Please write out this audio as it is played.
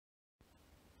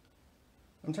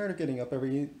I'm tired of getting up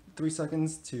every 3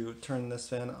 seconds to turn this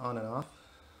fan on and off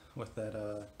with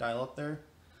that dial up there.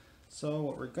 So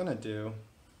what we're gonna do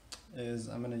is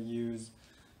I'm gonna use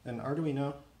an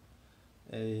Arduino,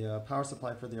 a power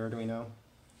supply for the Arduino,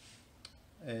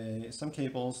 some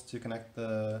cables to connect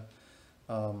the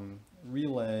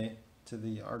relay to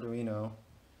the Arduino,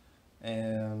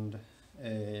 and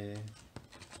a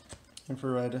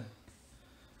infrared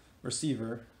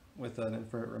receiver with an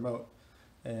infrared remote.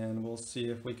 And we'll see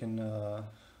if we can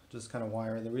just kind of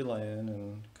wire the relay in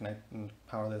and connect and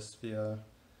power this via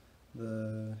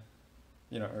the,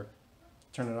 or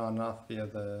turn it on and off via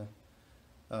the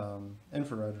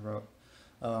infrared remote.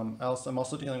 I'm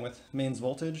also dealing with mains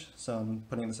voltage, so I'm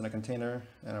putting this in a container,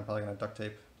 and I'm probably going to duct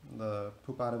tape the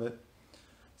poop out of it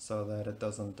so that it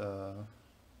doesn't,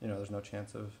 there's no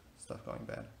chance of stuff going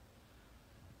bad.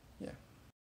 Yeah.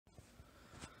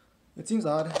 It seems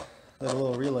odd that a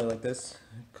little relay like this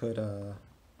could,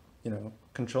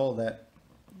 control that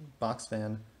box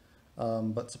fan.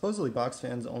 But supposedly box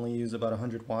fans only use about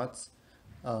 100 watts.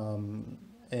 And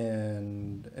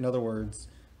in other words,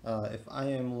 if I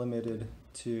am limited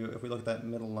to, if we look at that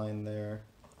middle line there,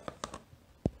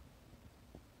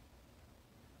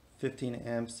 15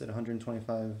 amps at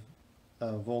 125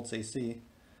 volts AC,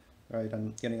 right?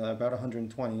 I'm getting about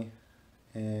 120,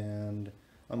 and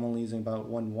I'm only using about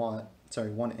 1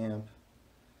 amp,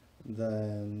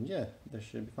 then yeah, this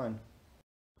should be fine.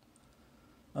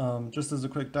 Just as a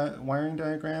quick wiring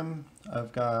diagram,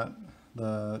 I've got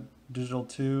the digital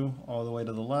 2 all the way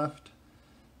to the left,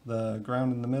 the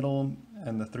ground in the middle,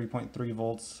 and the 3.3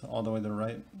 volts all the way to the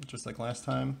right, just like last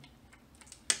time.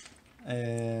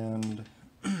 And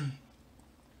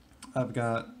I've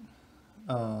got,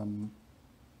 on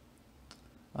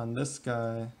this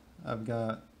guy, I've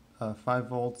got 5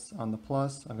 volts on the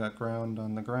plus, I've got ground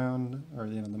on the ground, or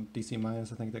the DC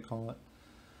minus I think they call it.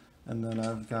 And then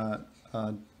I've got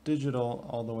digital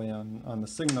all the way on the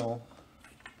signal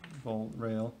volt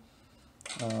rail.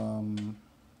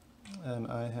 And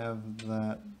I have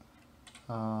that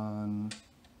on,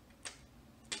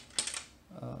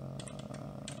 I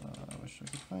wish I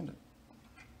could find it.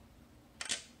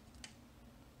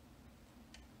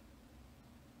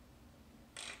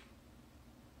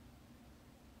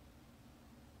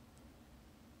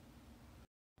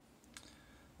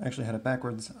 I actually had it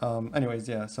backwards. Anyways,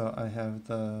 yeah, so I have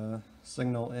the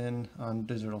signal in on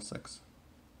digital 6.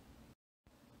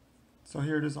 So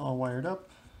here it is all wired up.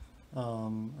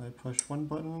 I push one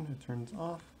button, it turns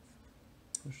off.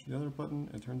 Push the other button,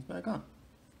 it turns back on.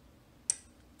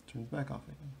 Turns back off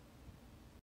again.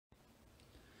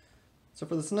 So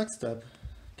for this next step,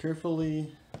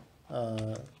 carefully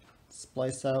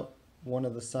splice out one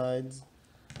of the sides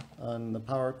on the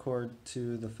power cord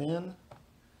to the fan,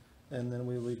 and then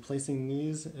we'll be placing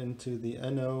these into the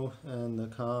NO and the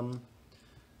COM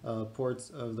ports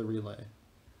of the relay.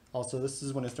 Also, this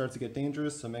is when it starts to get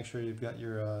dangerous, so make sure you've got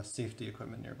your safety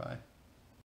equipment nearby.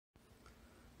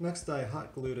 Next, I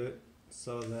hot glued it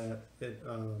so that it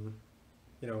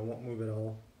won't move at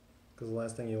all, because the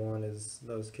last thing you want is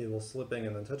those cables slipping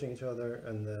and then touching each other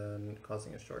and then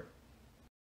causing a short.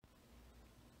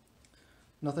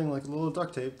 Nothing like a little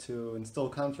duct tape to instill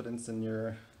confidence in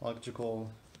your electrical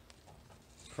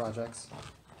projects.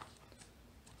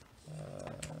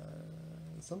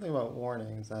 Something about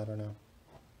warnings, I don't know.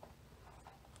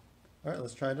 Alright,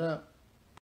 let's try it out.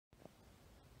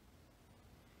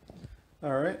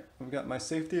 Alright, I've got my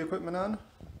safety equipment on.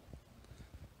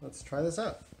 Let's try this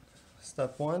out.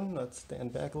 Step 1, let's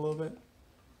stand back a little bit.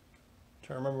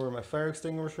 Try to remember where my fire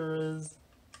extinguisher is.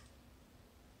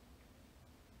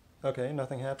 Okay,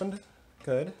 nothing happened.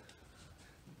 Good.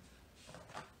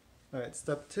 Alright,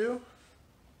 step 2.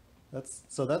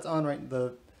 That's on right,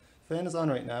 the fan is on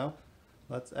right now.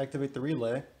 Let's activate the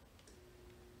relay.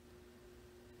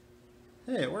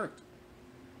 Hey, it worked.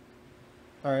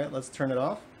 Alright, let's turn it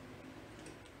off.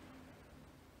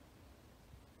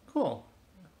 Cool.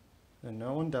 And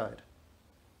no one died.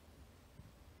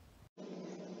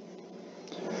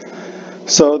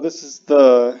 So this is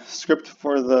the script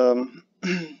for the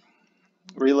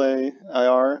relay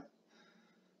IR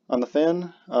on the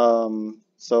fan.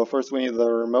 So first we need the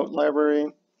remote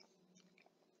library.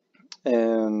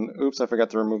 And oops, I forgot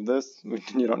to remove this.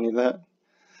 You don't need that.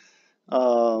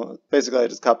 Basically, I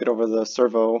just copied over the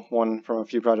servo one from a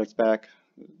few projects back.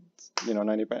 It's,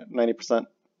 90%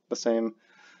 the same.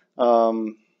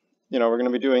 We're going to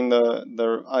be doing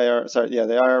the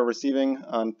IR receiving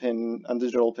on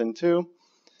digital pin 2.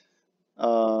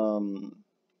 And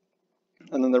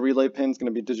then the relay pin is going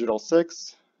to be digital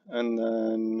 6, and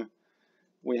then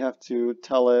we have to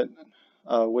tell it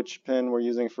which pin we're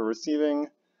using for receiving,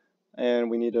 and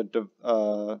we need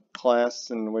a class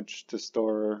in which to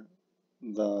store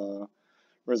the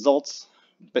results,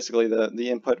 basically the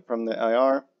input from the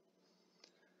IR.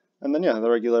 And then, yeah, the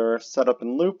regular setup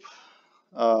and loop.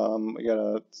 We got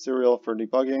a serial for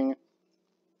debugging.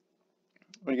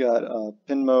 We got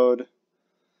pin mode.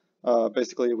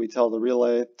 Basically, we tell the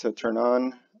relay to turn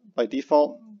on by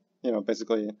default.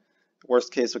 Basically,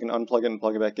 worst case, we can unplug it and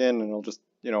plug it back in, and it'll just,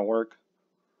 work.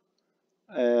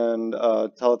 And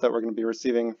tell it that we're going to be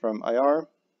receiving from IR.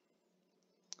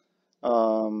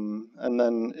 And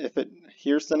then if it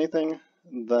hears anything,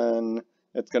 then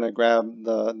it's going to grab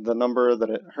the number that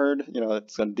it heard.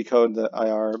 It's going to decode the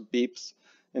IR beeps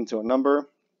into a number.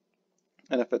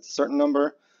 And if it's a certain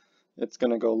number, it's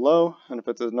going to go low. And if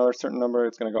it's another certain number,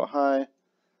 it's going to go high.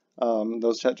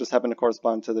 Those just happen to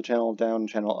correspond to the channel down and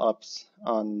channel ups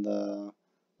on the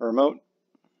remote.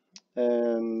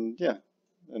 And yeah,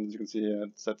 and as you can see,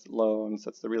 it sets it low and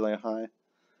sets the relay high.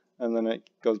 And then it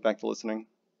goes back to listening.